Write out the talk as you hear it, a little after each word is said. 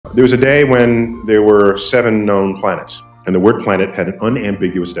There was a day when there were 7 known planets, and the word planet had an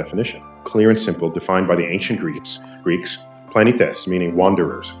unambiguous definition, clear and simple, defined by the ancient Greeks, planetes, meaning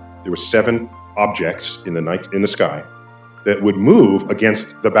wanderers. There were 7 objects in the sky that would move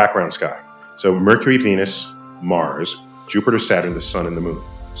against the background sky. So Mercury, Venus, Mars, Jupiter, Saturn, the Sun, and the Moon.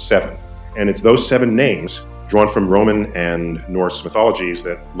 7. And it's those 7 names drawn from Roman and Norse mythologies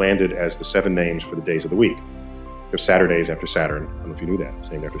that landed as the 7 names for the days of the week. There's Saturdays after Saturn. I don't know if you knew that.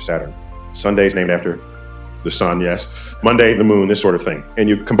 It's named after Saturn. Sunday's named after the sun, yes. Monday, the moon, this sort of thing. And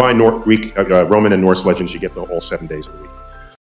you combine Roman and Norse legends, you get the whole 7 days of the week.